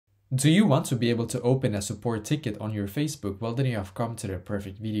Do you want to be able to open a support ticket on your Facebook? Well, then you have come to the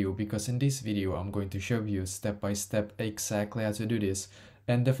perfect video, because in this video I'm going to show you step by step exactly how to do this.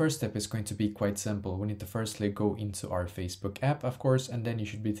 And the first step is going to be quite simple. We need to firstly go into our Facebook app, of course, and then you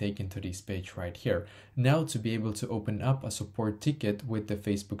should be taken to this page right here. Now, to be able to open up a support ticket with the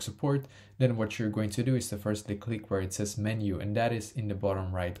Facebook support, then what you're going to do is to firstly click where it says menu, and that is in the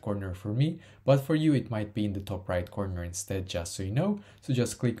bottom right corner for me, but for you it might be in the top right corner instead, just so you know. So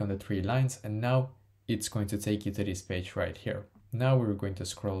just click on the three lines, and now it's going to take you to this page right here. Now we're going to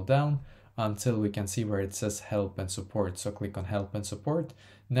scroll down until we can see where it says help and support. So click on help and support.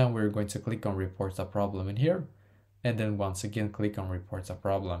 Now we're going to click on report a problem in here, and then once again click on report a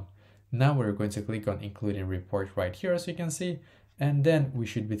problem. Now we're going to click on including report right here, as you can see, and then we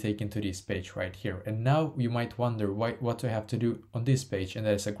should be taken to this page right here. And now you might wonder what do I have to do on this page, and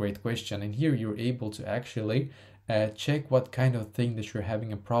that is a great question. And here you're able to actually check what kind of thing that you're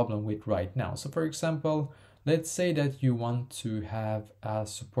having a problem with right now. So for example, let's say that you want to have a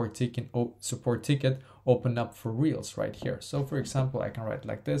support ticket open up for Reels right here. So for example, I can write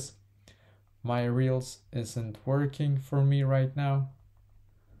like this: my Reels isn't working for me right now.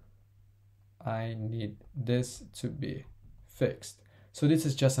 I need this to be fixed. So this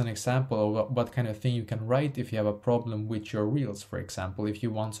is just an example of what kind of thing you can write if you have a problem with your Reels, for example, if you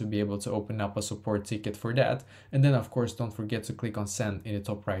want to be able to open up a support ticket for that. And then of course, don't forget to click on send in the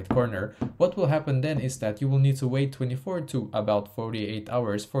top right corner. What will happen then is that you will need to wait 24 to about 48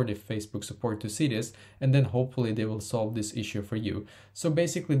 hours for the Facebook support to see this, and then hopefully they will solve this issue for you. So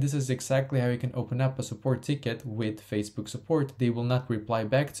basically, this is exactly how you can open up a support ticket with Facebook support. They will not reply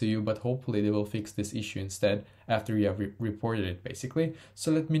back to you, but hopefully they will fix this issue instead after you have reported it, basically.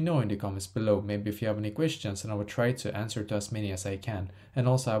 So let me know in the comments below, maybe if you have any questions, and I will try to answer to as many as I can. And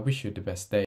also, I wish you the best day.